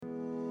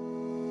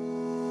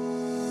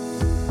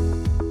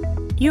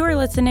You are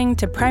listening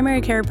to Primary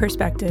Care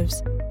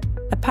Perspectives,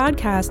 a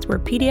podcast where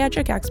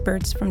pediatric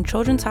experts from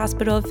Children's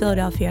Hospital of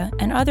Philadelphia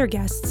and other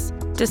guests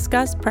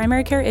discuss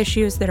primary care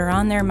issues that are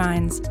on their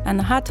minds and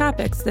the hot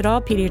topics that all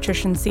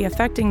pediatricians see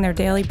affecting their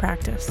daily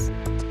practice.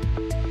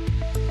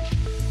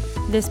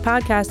 This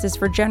podcast is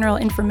for general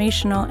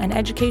informational and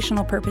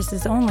educational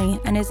purposes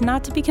only and is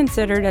not to be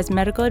considered as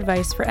medical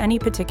advice for any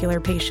particular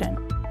patient.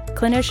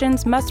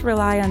 Clinicians must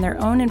rely on their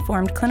own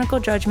informed clinical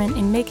judgment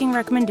in making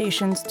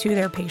recommendations to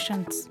their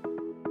patients.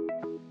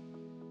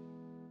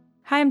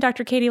 Hi, I'm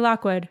Dr. Katie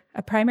Lockwood,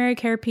 a primary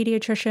care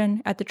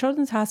pediatrician at the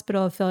Children's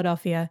Hospital of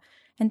Philadelphia,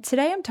 and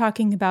today I'm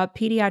talking about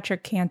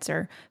pediatric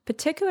cancer,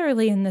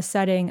 particularly in the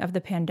setting of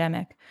the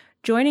pandemic.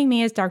 Joining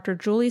me is Dr.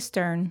 Julie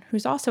Stern,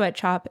 who's also at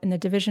CHOP in the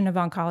Division of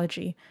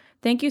Oncology.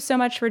 Thank you so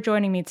much for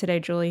joining me today,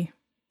 Julie.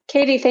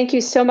 Katie, thank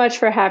you so much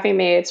for having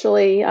me. It's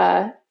really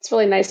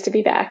nice to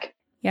be back.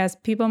 Yes,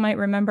 people might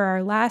remember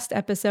our last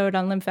episode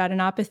on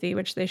lymphadenopathy,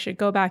 which they should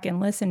go back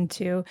and listen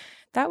to.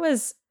 That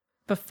was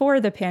before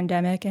the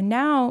pandemic, and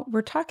now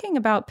we're talking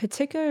about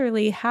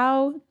particularly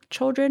how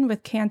children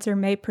with cancer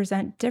may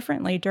present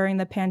differently during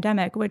the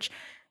pandemic, which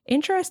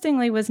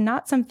interestingly was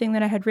not something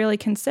that I had really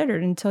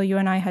considered until you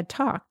and I had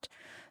talked.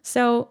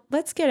 So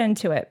let's get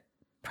into it.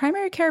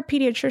 Primary care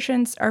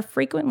pediatricians are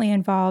frequently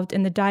involved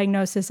in the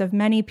diagnosis of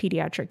many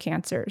pediatric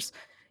cancers.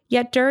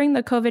 Yet during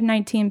the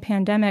COVID-19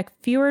 pandemic,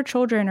 fewer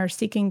children are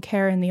seeking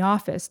care in the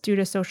office due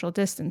to social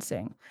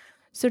distancing.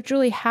 So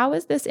Julie, how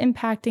is this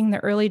impacting the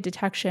early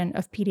detection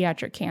of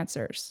pediatric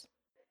cancers?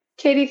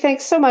 Katie,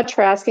 thanks so much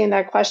for asking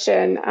that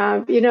question.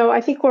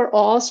 I think we're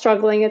all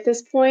struggling at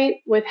this point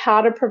with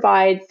how to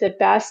provide the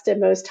best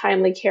and most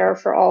timely care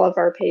for all of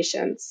our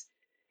patients.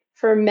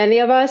 For many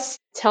of us,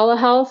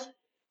 telehealth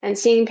and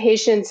seeing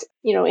patients,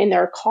 in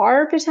their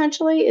car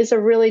potentially is a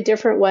really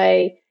different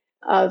way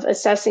of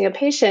assessing a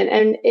patient.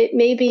 And it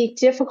may be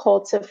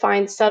difficult to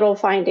find subtle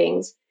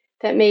findings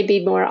that may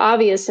be more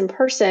obvious in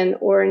person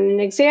or in an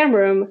exam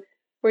room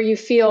where you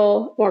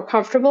feel more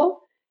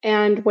comfortable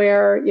and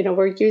where,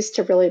 we're used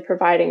to really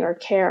providing our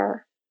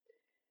care.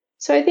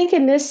 So I think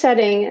in this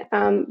setting,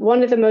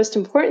 one of the most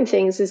important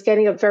things is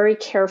getting a very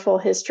careful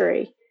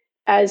history.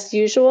 As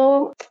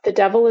usual, the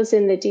devil is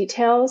in the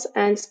details,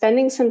 and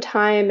spending some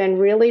time and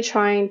really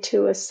trying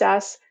to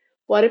assess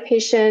what a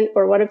patient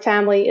or what a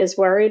family is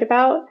worried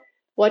about,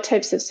 what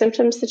types of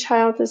symptoms the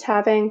child is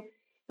having,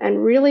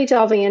 and really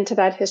delving into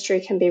that history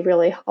can be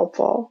really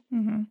helpful.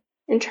 Mm-hmm.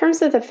 In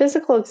terms of the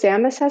physical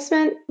exam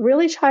assessment,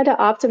 really try to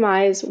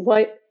optimize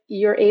what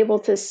you're able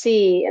to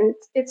see. And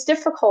it's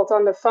difficult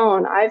on the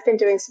phone. I've been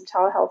doing some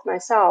telehealth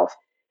myself,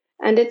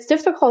 and it's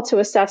difficult to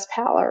assess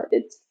pallor.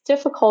 It's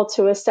difficult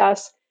to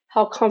assess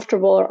how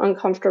comfortable or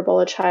uncomfortable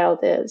a child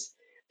is.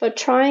 But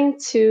trying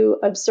to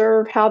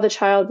observe how the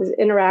child is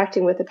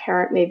interacting with the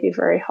parent may be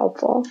very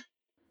helpful.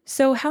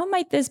 So how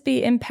might this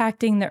be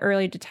impacting the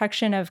early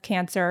detection of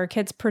cancer? Are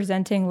kids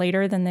presenting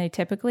later than they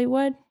typically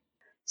would?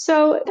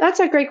 So that's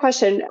a great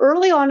question.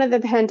 Early on in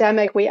the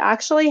pandemic, we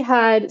actually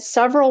had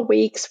several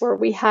weeks where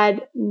we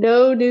had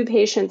no new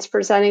patients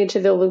presenting to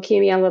the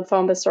leukemia and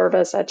lymphoma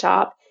service at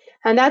CHOP.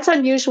 And that's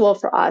unusual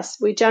for us.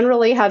 We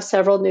generally have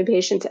several new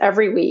patients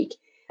every week.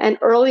 And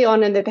early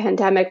on in the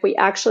pandemic, we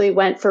actually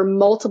went for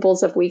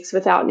multiples of weeks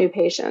without new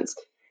patients.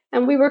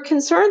 And we were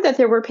concerned that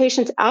there were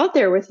patients out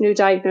there with new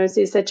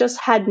diagnoses that just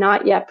had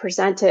not yet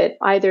presented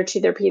either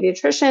to their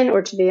pediatrician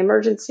or to the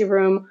emergency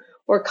room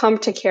or come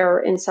to care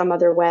in some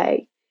other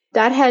way.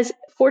 That has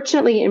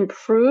fortunately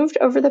improved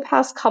over the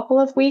past couple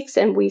of weeks,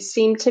 and we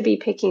seem to be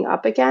picking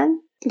up again.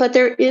 But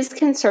there is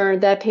concern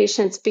that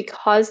patients,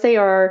 because they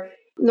are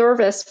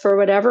nervous for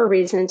whatever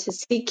reason to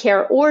seek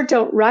care or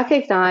don't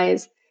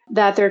recognize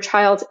that their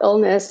child's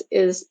illness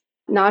is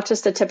not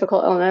just a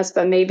typical illness,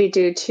 but maybe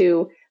due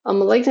to a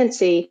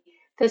malignancy,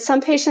 that some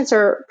patients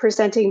are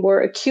presenting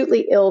more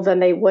acutely ill than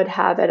they would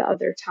have at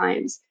other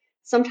times.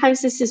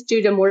 Sometimes this is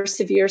due to more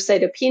severe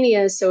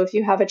cytopenias. So if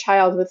you have a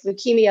child with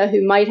leukemia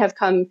who might have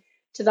come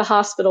to the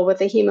hospital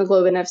with a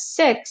hemoglobin of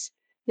 6,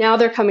 now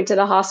they're coming to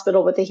the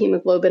hospital with a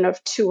hemoglobin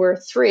of 2 or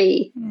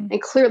 3.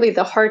 And clearly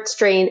the heart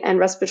strain and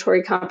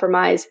respiratory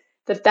compromise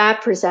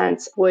that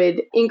presents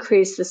would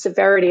increase the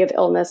severity of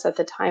illness at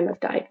the time of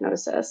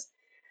diagnosis.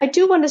 I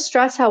do want to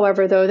stress,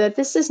 however, though, that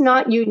this is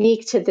not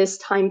unique to this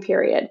time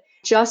period.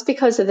 Just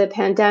because of the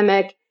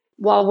pandemic,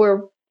 while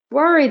we're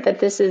worried that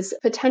this is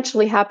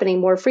potentially happening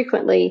more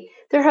frequently,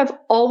 there have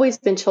always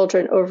been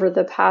children over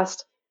the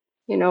past,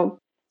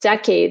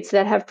 decades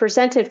that have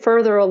presented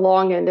further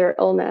along in their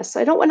illness.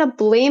 I don't want to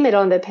blame it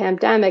on the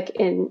pandemic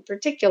in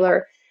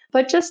particular,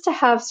 but just to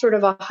have sort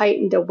of a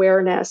heightened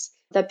awareness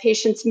that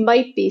patients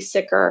might be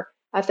sicker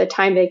at the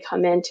time they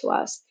come in to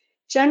us.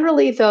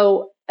 Generally,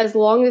 though, as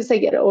long as they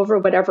get over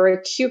whatever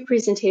acute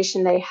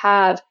presentation they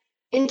have,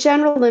 in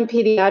general, in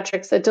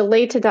pediatrics, a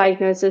delay to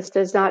diagnosis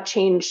does not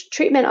change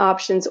treatment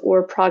options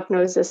or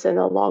prognosis in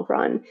the long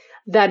run.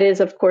 That is,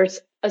 of course,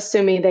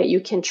 assuming that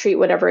you can treat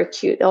whatever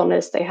acute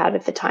illness they had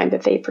at the time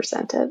that they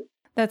presented.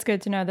 That's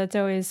good to know. That's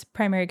always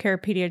primary care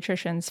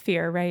pediatricians'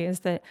 fear, right?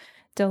 Is that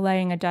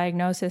delaying a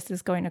diagnosis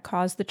is going to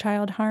cause the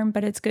child harm,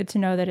 but it's good to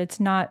know that it's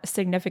not a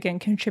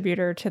significant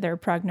contributor to their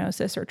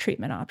prognosis or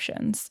treatment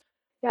options.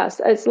 Yes,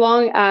 as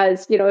long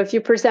as, if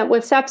you present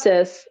with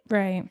sepsis,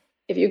 Right.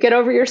 if you get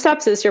over your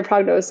sepsis, your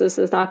prognosis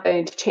is not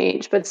going to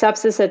change. But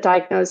sepsis at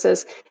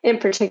diagnosis in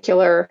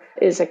particular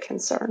is a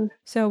concern.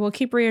 So we'll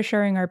keep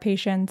reassuring our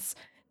patients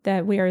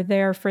that we are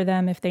there for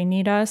them if they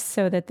need us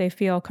so that they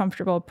feel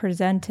comfortable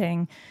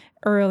presenting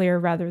earlier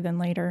rather than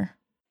later.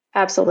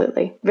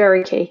 Absolutely.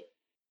 Very key.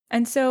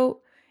 And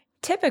so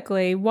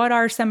typically, what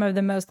are some of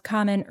the most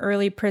common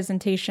early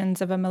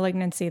presentations of a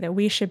malignancy that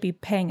we should be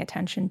paying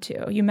attention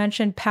to? You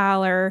mentioned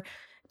pallor,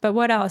 but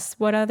what else?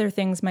 What other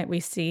things might we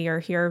see or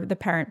hear the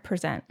parent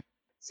present?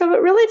 So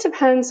it really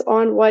depends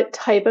on what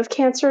type of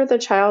cancer the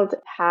child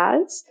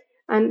has.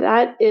 And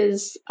that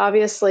is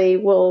obviously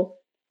will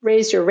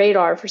raise your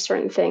radar for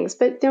certain things.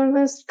 But the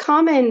most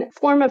common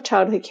form of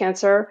childhood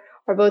cancer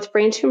are both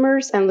brain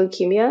tumors and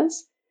leukemias.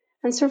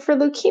 And so for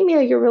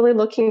leukemia, you're really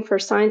looking for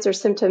signs or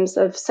symptoms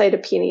of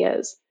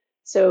cytopenias.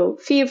 So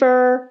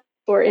fever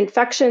or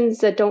infections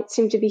that don't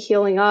seem to be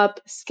healing up,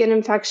 skin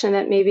infection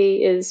that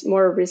maybe is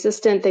more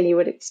resistant than you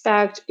would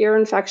expect, ear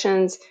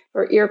infections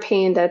or ear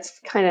pain that's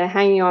kind of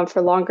hanging on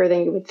for longer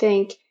than you would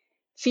think,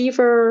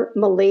 fever,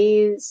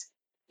 malaise,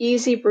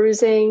 easy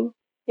bruising.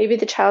 Maybe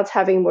the child's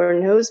having more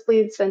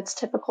nosebleeds than's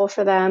typical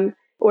for them,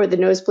 or the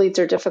nosebleeds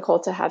are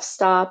difficult to have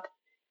stop.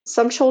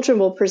 Some children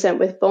will present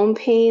with bone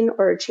pain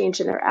or a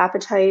change in their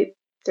appetite,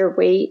 their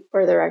weight,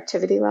 or their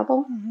activity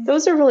level. Mm-hmm.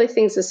 Those are really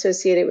things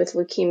associated with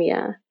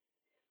leukemia.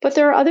 But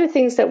there are other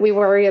things that we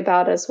worry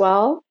about as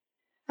well.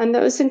 And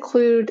those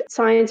include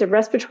signs of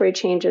respiratory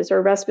changes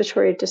or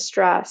respiratory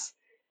distress.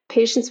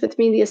 Patients with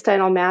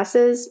mediastinal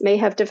masses may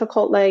have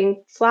difficult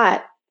laying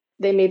flat.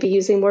 They may be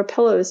using more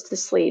pillows to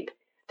sleep.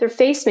 Their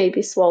face may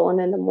be swollen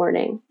in the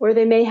morning, or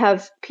they may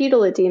have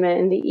pedal edema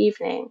in the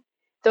evening.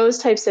 Those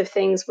types of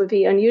things would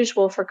be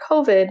unusual for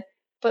COVID,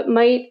 but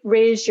might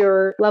raise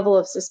your level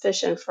of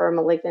suspicion for a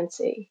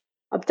malignancy.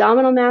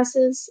 Abdominal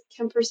masses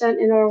can present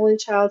in early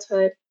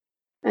childhood.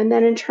 And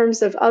then in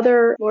terms of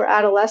other more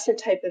adolescent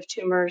type of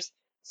tumors,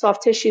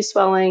 soft tissue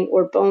swelling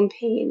or bone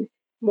pain,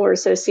 more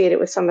associated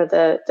with some of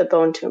the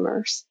bone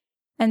tumors.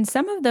 And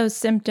some of those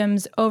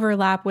symptoms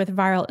overlap with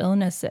viral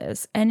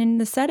illnesses. And in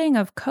the setting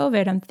of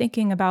COVID, I'm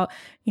thinking about,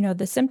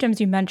 the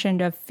symptoms you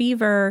mentioned of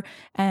fever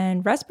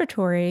and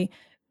respiratory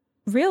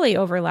really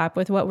overlap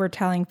with what we're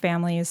telling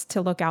families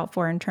to look out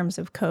for in terms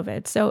of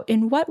COVID. So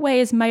in what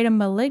ways might a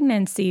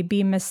malignancy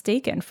be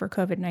mistaken for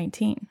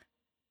COVID-19?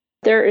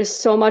 There is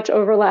so much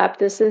overlap.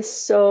 This is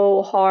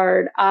so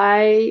hard.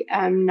 I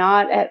am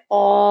not at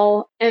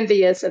all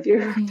envious of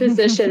your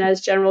position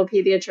as general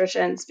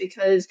pediatricians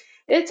because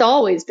it's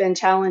always been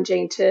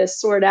challenging to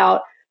sort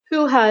out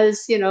who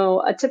has,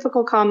 a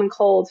typical common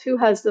cold, who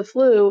has the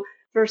flu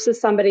versus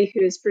somebody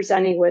who's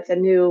presenting with a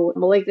new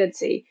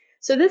malignancy.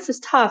 So this is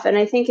tough. And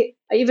I think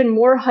even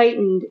more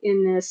heightened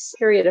in this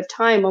period of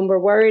time when we're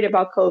worried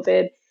about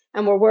COVID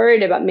and we're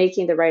worried about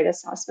making the right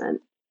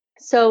assessment.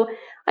 So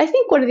I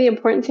think one of the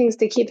important things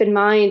to keep in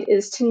mind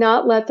is to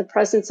not let the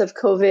presence of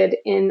COVID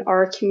in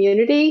our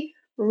community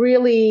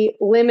really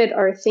limit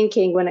our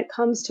thinking when it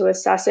comes to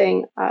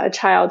assessing a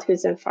child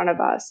who's in front of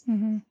us.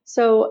 Mm-hmm.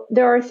 So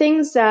there are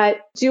things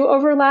that do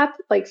overlap,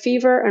 like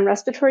fever and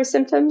respiratory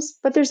symptoms,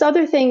 but there's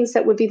other things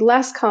that would be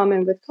less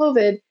common with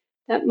COVID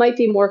that might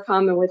be more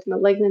common with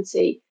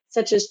malignancy,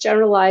 such as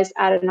generalized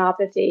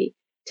adenopathy,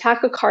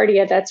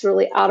 tachycardia that's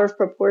really out of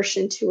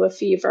proportion to a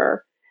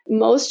fever.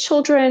 Most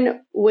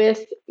children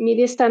with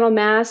mediastinal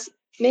mass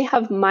may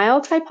have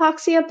mild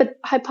hypoxia, but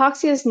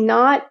hypoxia is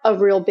not a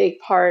real big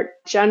part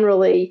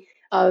generally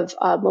of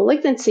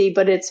malignancy,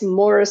 but it's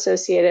more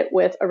associated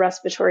with a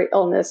respiratory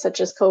illness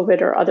such as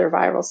COVID or other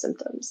viral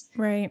symptoms.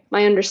 Right.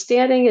 My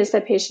understanding is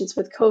that patients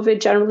with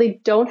COVID generally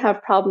don't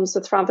have problems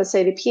with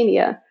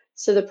thrombocytopenia,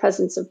 so the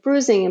presence of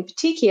bruising and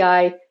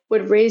petechiae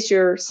would raise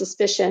your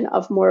suspicion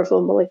of more of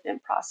a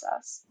malignant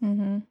process.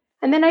 Mm-hmm.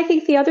 And then I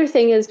think the other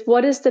thing is,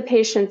 what is the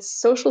patient's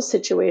social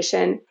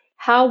situation?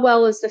 How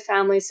well is the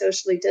family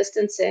socially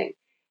distancing?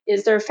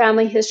 Is there a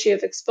family history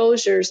of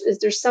exposures? Is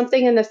there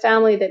something in the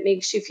family that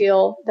makes you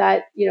feel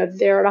that,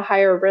 they're at a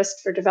higher risk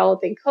for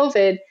developing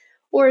COVID?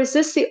 Or is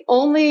this the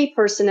only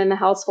person in the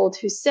household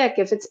who's sick?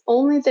 If it's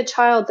only the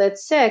child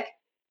that's sick,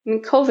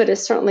 COVID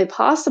is certainly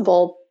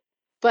possible,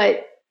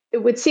 but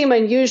it would seem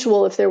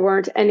unusual if there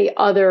weren't any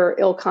other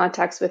ill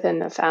contacts within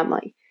the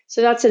family.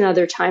 So that's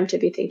another time to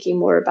be thinking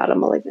more about a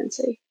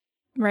malignancy.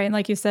 Right. And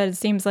like you said, it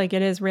seems like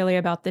it is really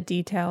about the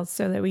details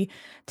so that we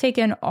take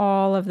in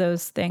all of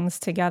those things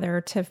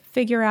together to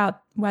figure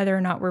out whether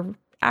or not we're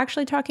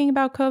actually talking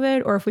about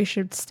COVID or if we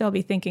should still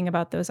be thinking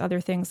about those other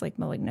things like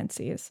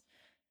malignancies.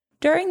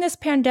 During this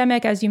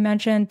pandemic, as you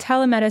mentioned,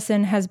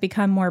 telemedicine has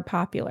become more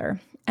popular.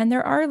 And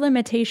there are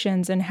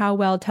limitations in how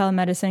well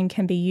telemedicine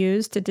can be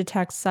used to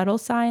detect subtle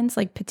signs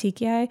like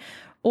petechiae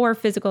or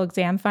physical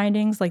exam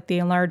findings like the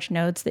enlarged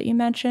nodes that you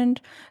mentioned.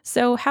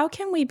 So how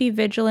can we be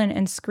vigilant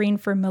and screen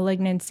for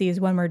malignancies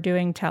when we're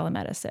doing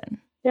telemedicine?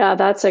 Yeah,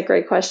 that's a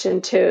great question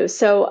too.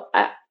 So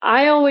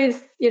I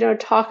always,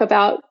 talk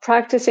about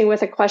practicing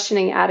with a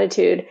questioning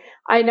attitude.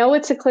 I know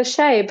it's a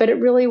cliche, but it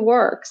really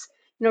works.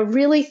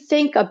 Really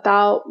think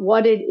about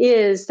what it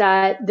is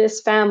that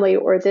this family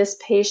or this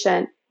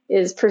patient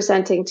is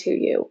presenting to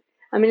you.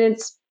 I mean,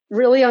 it's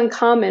really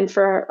uncommon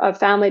for a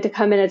family to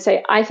come in and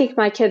say, I think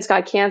my kid's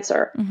got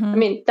cancer. I Mm-hmm.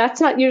 mean,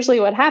 that's not usually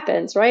what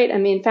happens, right? I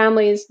mean,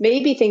 families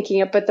may be thinking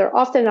it, but they're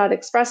often not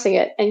expressing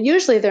it. And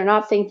usually they're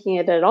not thinking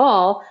it at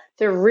all.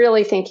 They're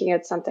really thinking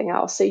it's something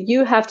else. So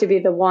you have to be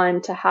the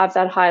one to have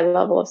that high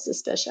level of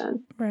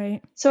suspicion.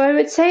 Right. So I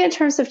would say, in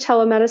terms of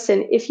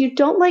telemedicine, if you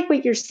don't like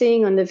what you're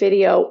seeing on the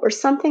video or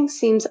something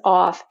seems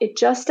off, it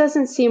just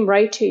doesn't seem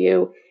right to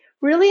you,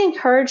 really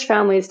encourage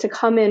families to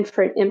come in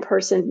for an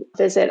in-person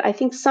visit. I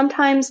think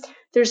sometimes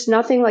there's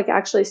nothing like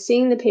actually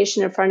seeing the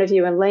patient in front of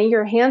you and laying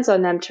your hands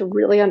on them to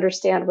really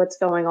understand what's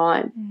going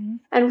on. Mm-hmm.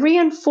 And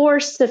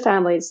reinforce the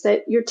families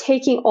that you're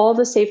taking all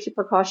the safety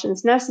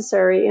precautions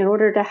necessary in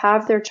order to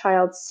have their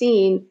child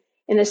seen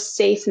in a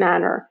safe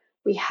manner.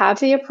 We have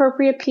the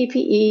appropriate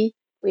PPE.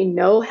 We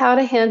know how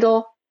to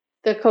handle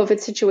the COVID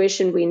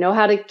situation. We know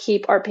how to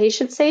keep our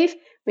patients safe.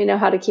 We know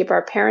how to keep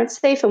our parents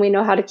safe, and we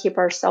know how to keep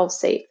ourselves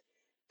safe.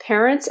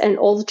 Parents and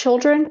old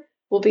children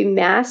will be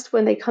masked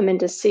when they come in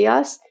to see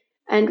us.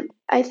 And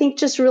I think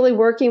just really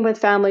working with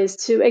families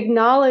to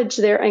acknowledge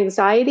their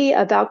anxiety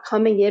about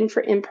coming in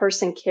for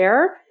in-person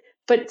care,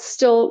 but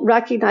still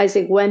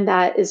recognizing when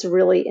that is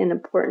really an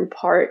important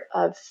part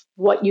of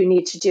what you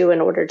need to do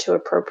in order to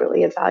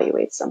appropriately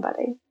evaluate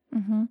somebody.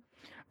 Mm-hmm.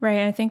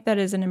 Right. I think that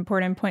is an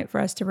important point for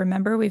us to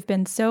remember. We've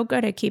been so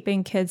good at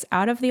keeping kids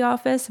out of the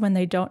office when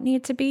they don't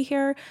need to be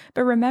here,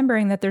 but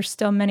remembering that there's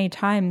still many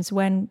times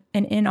when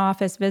an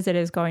in-office visit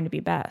is going to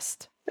be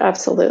best.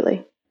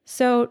 Absolutely.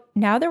 So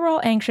now that we're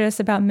all anxious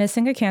about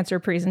missing a cancer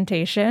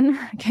presentation,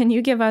 can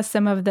you give us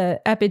some of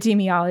the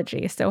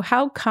epidemiology? So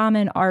how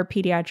common are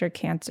pediatric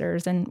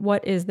cancers and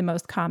what is the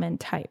most common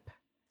type?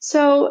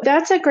 So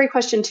that's a great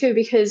question too,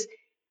 because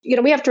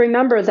we have to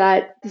remember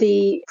that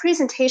the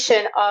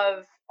presentation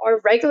of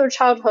our regular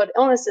childhood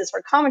illnesses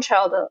or common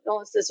childhood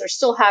illnesses are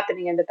still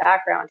happening in the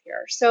background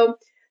here. So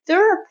there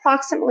are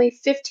approximately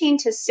 15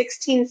 to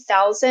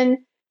 16,000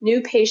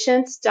 new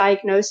patients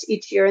diagnosed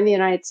each year in the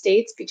United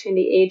States between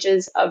the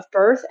ages of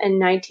birth and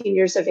 19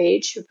 years of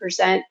age who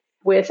present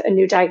with a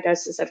new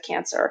diagnosis of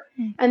cancer.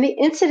 Mm. And the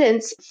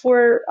incidence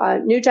for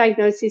new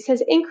diagnoses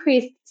has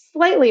increased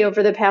slightly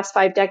over the past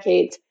 5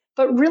 decades,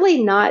 but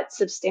really not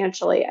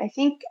substantially. I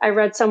think I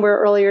read somewhere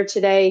earlier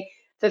today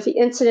that the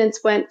incidence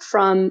went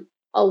from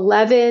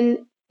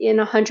 11 in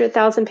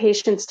 100,000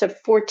 patients to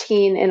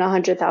 14 in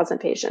 100,000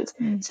 patients.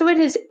 Mm. So it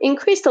has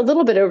increased a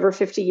little bit over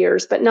 50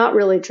 years, but not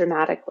really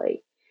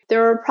dramatically.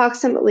 There are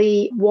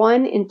approximately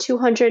 1 in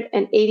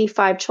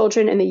 285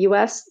 children in the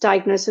US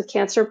diagnosed with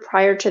cancer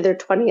prior to their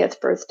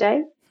 20th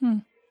birthday. Hmm.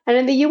 And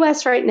in the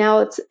US right now,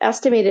 it's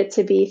estimated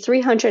to be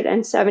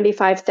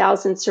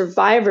 375,000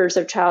 survivors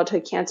of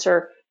childhood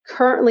cancer,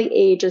 currently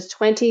ages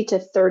 20 to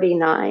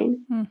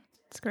 39.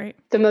 That's great.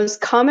 The most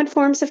common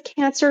forms of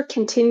cancer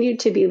continue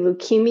to be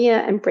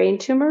leukemia and brain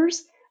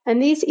tumors, and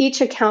these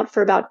each account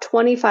for about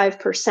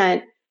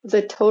 25% of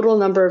the total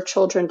number of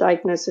children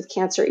diagnosed with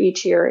cancer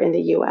each year in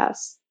the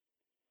US.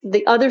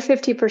 The other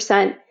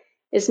 50%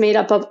 is made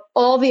up of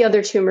all the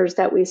other tumors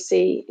that we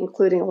see,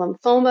 including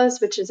lymphomas,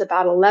 which is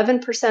about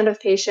 11% of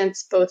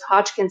patients, both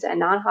Hodgkin's and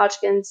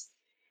non-Hodgkin's,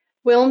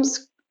 Wilms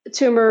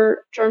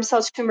tumor, germ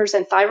cell tumors,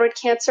 and thyroid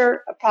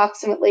cancer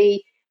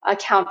approximately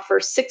account for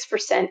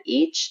 6%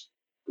 each.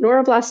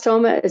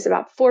 Neuroblastoma is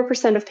about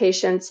 4% of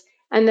patients.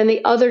 And then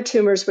the other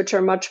tumors, which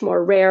are much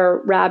more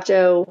rare,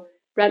 rhabdo,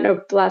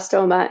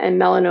 retinoblastoma,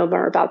 and melanoma,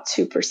 are about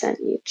 2%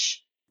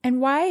 each. And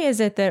why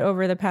is it that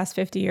over the past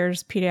 50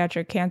 years,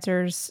 pediatric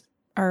cancers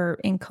are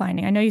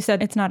inclining? I know you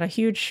said it's not a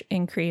huge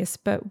increase,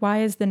 but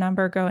why is the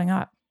number going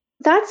up?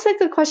 That's a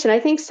good question. I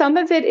think some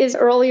of it is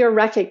earlier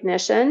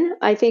recognition.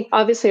 I think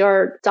obviously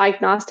our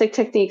diagnostic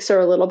techniques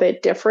are a little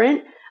bit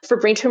different. For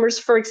brain tumors,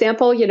 for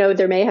example,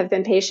 there may have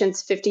been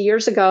patients 50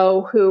 years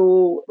ago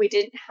who we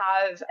didn't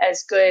have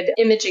as good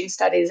imaging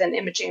studies and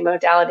imaging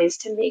modalities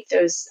to make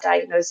those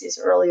diagnoses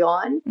early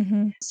on.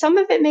 Mm-hmm. Some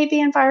of it may be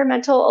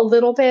environmental a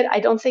little bit. I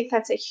don't think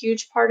that's a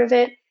huge part of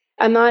it.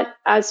 I'm not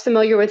as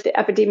familiar with the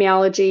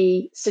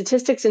epidemiology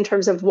statistics in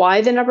terms of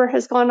why the number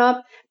has gone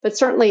up, but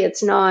certainly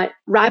it's not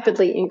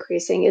rapidly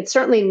increasing. It's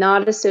certainly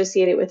not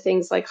associated with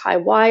things like high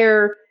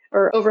wire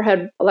or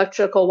overhead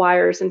electrical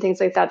wires and things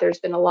like that. There's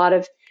been a lot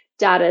of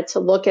data to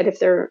look at if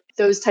there are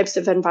those types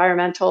of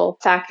environmental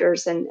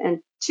factors. And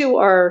to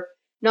our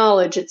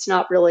knowledge,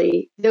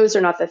 those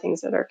are not the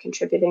things that are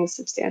contributing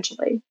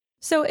substantially.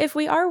 So if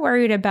we are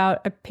worried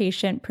about a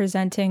patient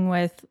presenting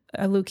with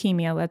a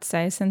leukemia, let's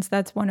say, since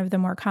that's one of the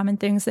more common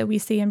things that we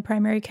see in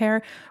primary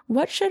care,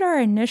 what should our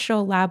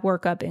initial lab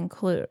workup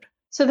include?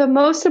 So the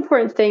most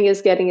important thing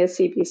is getting a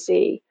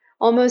CBC.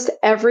 Almost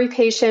every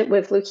patient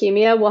with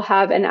leukemia will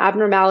have an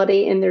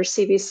abnormality in their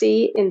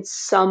CBC in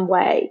some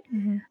way.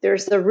 Mm-hmm.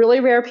 There's the really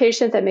rare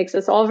patient that makes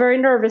us all very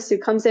nervous who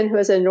comes in who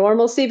has a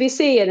normal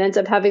CBC and ends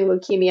up having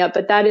leukemia,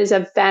 but that is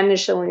a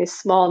vanishingly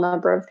small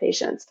number of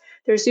patients.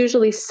 There's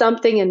usually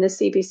something in the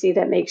CBC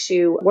that makes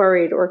you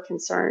worried or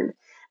concerned.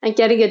 And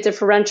getting a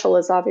differential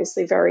is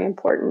obviously very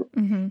important.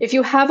 Mm-hmm. If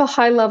you have a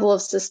high level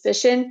of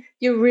suspicion,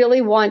 you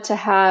really want to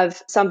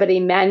have somebody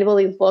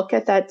manually look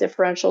at that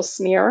differential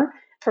smear,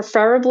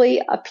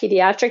 preferably a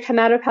pediatric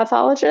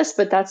hematopathologist,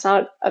 but that's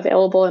not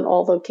available in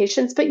all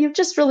locations. But you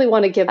just really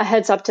want to give a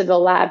heads up to the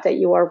lab that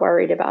you are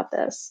worried about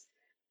this.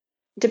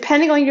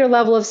 Depending on your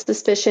level of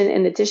suspicion,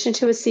 in addition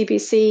to a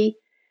CBC,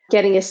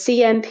 getting a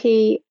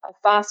CMP, a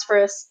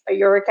phosphorus, a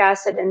uric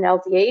acid, and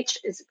LDH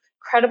is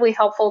incredibly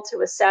helpful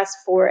to assess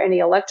for any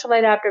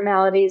electrolyte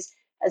abnormalities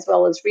as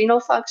well as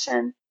renal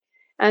function.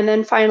 And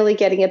then finally,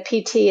 getting a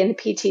PT and a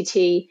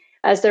PTT,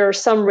 as there are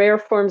some rare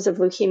forms of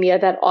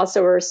leukemia that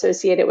also are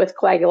associated with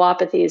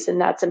coagulopathies, and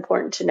that's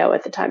important to know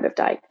at the time of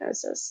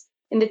diagnosis.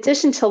 In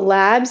addition to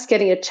labs,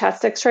 getting a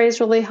chest x-ray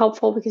is really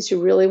helpful because you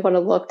really want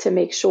to look to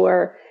make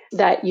sure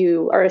that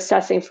you are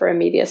assessing for a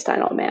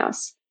mediastinal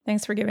mass.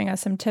 Thanks for giving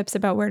us some tips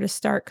about where to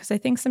start, because I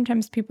think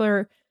sometimes people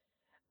are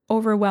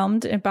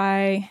overwhelmed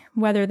by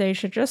whether they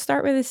should just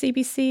start with a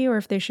CBC or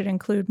if they should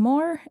include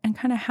more and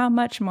kind of how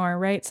much more,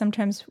 right?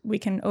 Sometimes we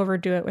can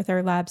overdo it with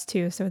our labs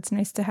too. So it's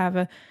nice to have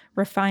a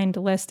refined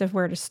list of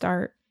where to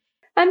start.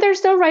 And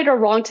there's no right or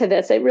wrong to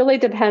this. It really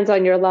depends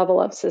on your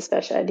level of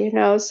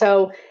suspicion,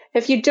 So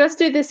if you just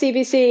do the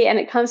CBC and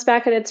it comes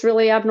back and it's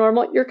really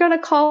abnormal, you're going to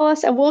call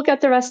us and we'll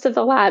get the rest of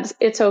the labs.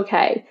 It's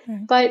okay.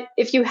 Right. But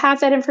if you have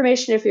that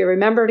information, if you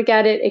remember to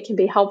get it, it can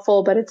be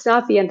helpful, but it's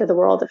not the end of the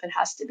world if it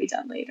has to be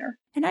done later.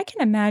 And I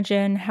can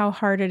imagine how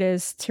hard it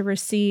is to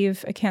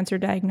receive a cancer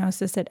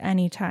diagnosis at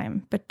any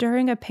time. But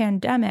during a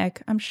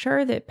pandemic, I'm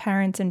sure that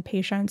parents and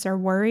patients are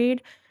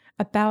worried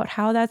about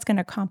how that's going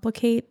to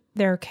complicate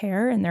their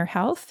care and their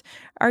health.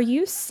 Are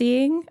you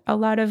seeing a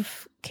lot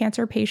of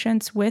cancer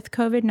patients with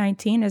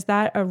COVID-19? Is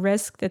that a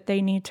risk that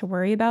they need to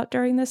worry about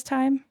during this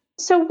time?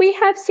 So we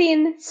have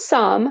seen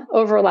some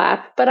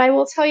overlap, but I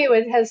will tell you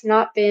it has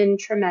not been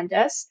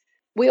tremendous.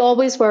 We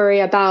always worry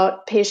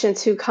about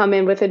patients who come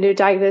in with a new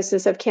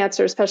diagnosis of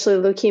cancer, especially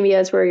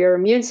leukemias, where your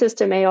immune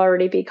system may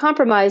already be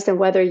compromised and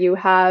whether you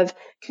have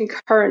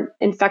concurrent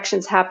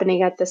infections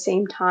happening at the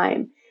same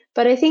time.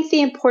 But I think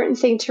the important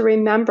thing to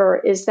remember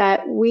is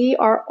that we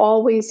are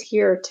always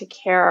here to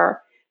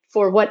care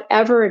for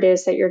whatever it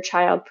is that your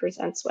child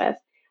presents with.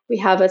 We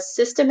have a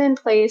system in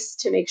place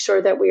to make sure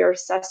that we are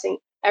assessing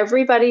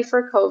everybody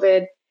for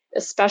COVID,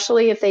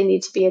 especially if they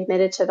need to be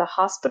admitted to the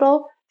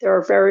hospital. There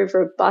are very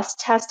robust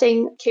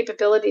testing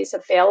capabilities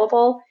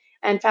available,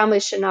 and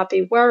families should not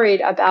be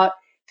worried about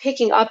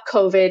picking up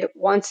COVID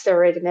once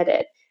they're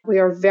admitted. We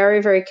are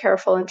very, very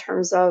careful in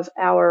terms of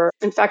our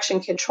infection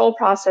control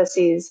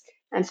processes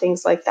and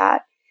things like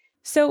that.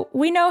 So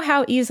we know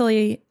how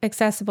easily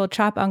accessible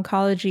CHOP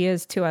oncology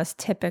is to us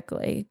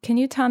typically. Can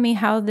you tell me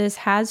how this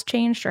has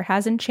changed or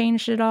hasn't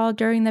changed at all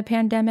during the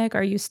pandemic?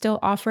 Are you still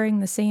offering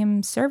the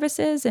same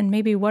services? And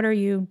maybe what are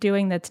you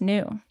doing that's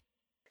new?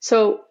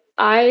 So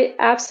I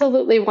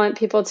absolutely want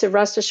people to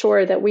rest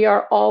assured that we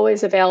are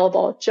always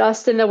available,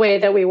 just in the way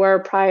that we were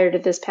prior to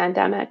this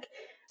pandemic.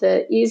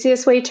 The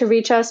easiest way to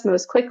reach us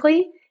most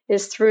quickly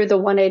is through the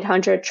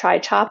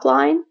 1-800-TRY-CHOP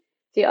line.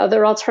 The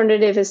other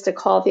alternative is to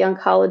call the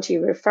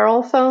oncology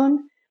referral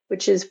phone,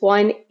 which is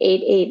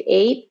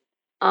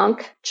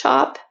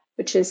 1-888-ONC-CHOP,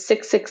 which is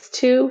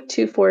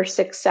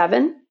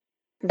 662-2467.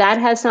 That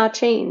has not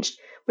changed.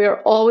 We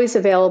are always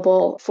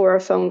available for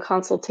a phone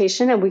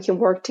consultation, and we can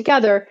work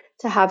together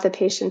to have the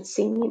patient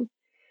seen.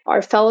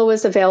 Our fellow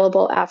is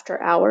available after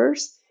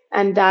hours,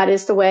 and that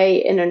is the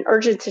way in an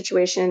urgent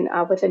situation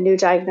with a new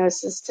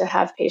diagnosis to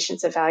have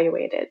patients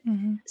evaluated.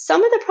 Mm-hmm.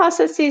 Some of the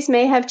processes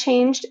may have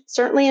changed,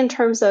 certainly in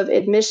terms of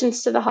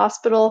admissions to the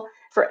hospital.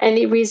 For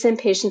any reason,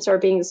 patients are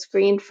being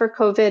screened for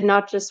COVID,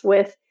 not just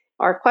with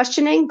our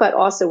questioning, but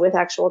also with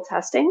actual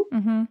testing.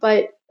 Mm-hmm.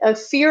 But a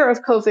fear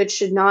of COVID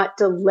should not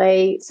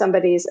delay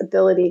somebody's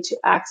ability to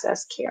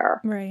access care.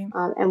 Right.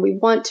 And we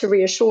want to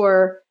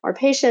reassure our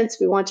patients,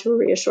 we want to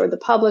reassure the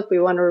public, we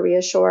want to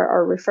reassure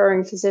our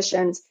referring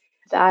physicians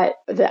that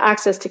the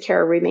access to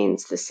care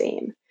remains the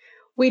same.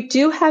 We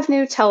do have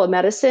new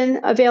telemedicine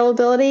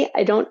availability.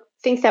 I don't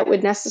think that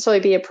would necessarily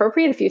be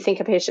appropriate if you think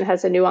a patient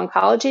has a new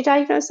oncology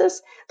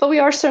diagnosis, but we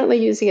are certainly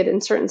using it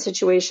in certain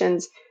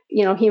situations,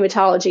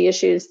 hematology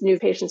issues, new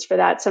patients for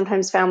that.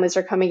 Sometimes families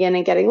are coming in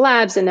and getting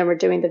labs, and then we're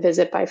doing the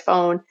visit by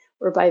phone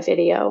or by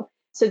video.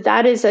 So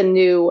that is a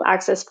new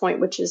access point,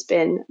 which has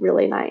been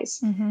really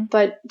nice. Mm-hmm.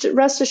 But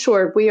rest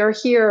assured, we are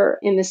here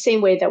in the same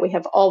way that we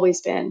have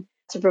always been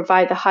to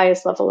provide the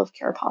highest level of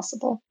care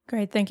possible.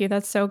 Great. Thank you.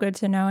 That's so good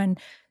to know. And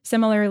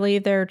similarly,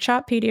 their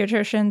CHOP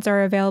pediatricians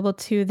are available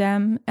to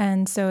them.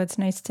 And so it's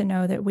nice to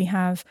know that we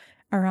have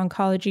our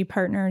oncology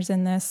partners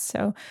in this.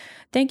 So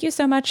thank you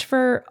so much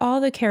for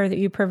all the care that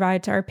you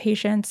provide to our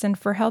patients and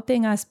for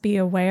helping us be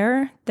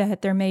aware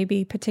that there may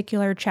be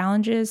particular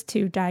challenges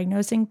to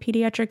diagnosing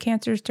pediatric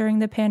cancers during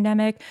the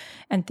pandemic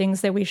and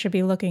things that we should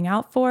be looking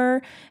out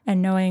for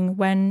and knowing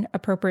when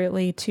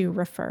appropriately to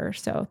refer.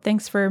 So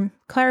thanks for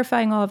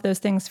clarifying all of those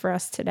things for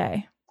us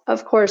today.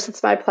 Of course,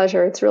 it's my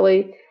pleasure. It's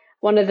really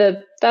one of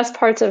the best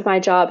parts of my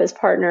job is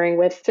partnering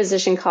with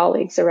physician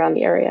colleagues around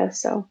the area.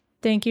 So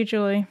thank you,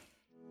 Julie.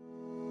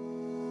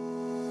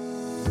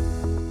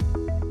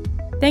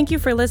 Thank you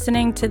for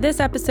listening to this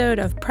episode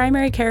of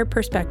Primary Care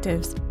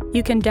Perspectives.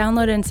 You can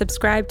download and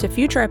subscribe to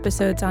future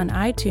episodes on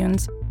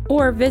iTunes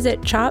or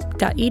visit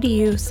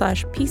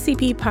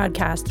chop.edu/PCP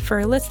podcast for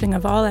a listing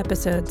of all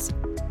episodes.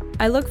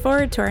 I look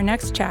forward to our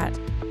next chat.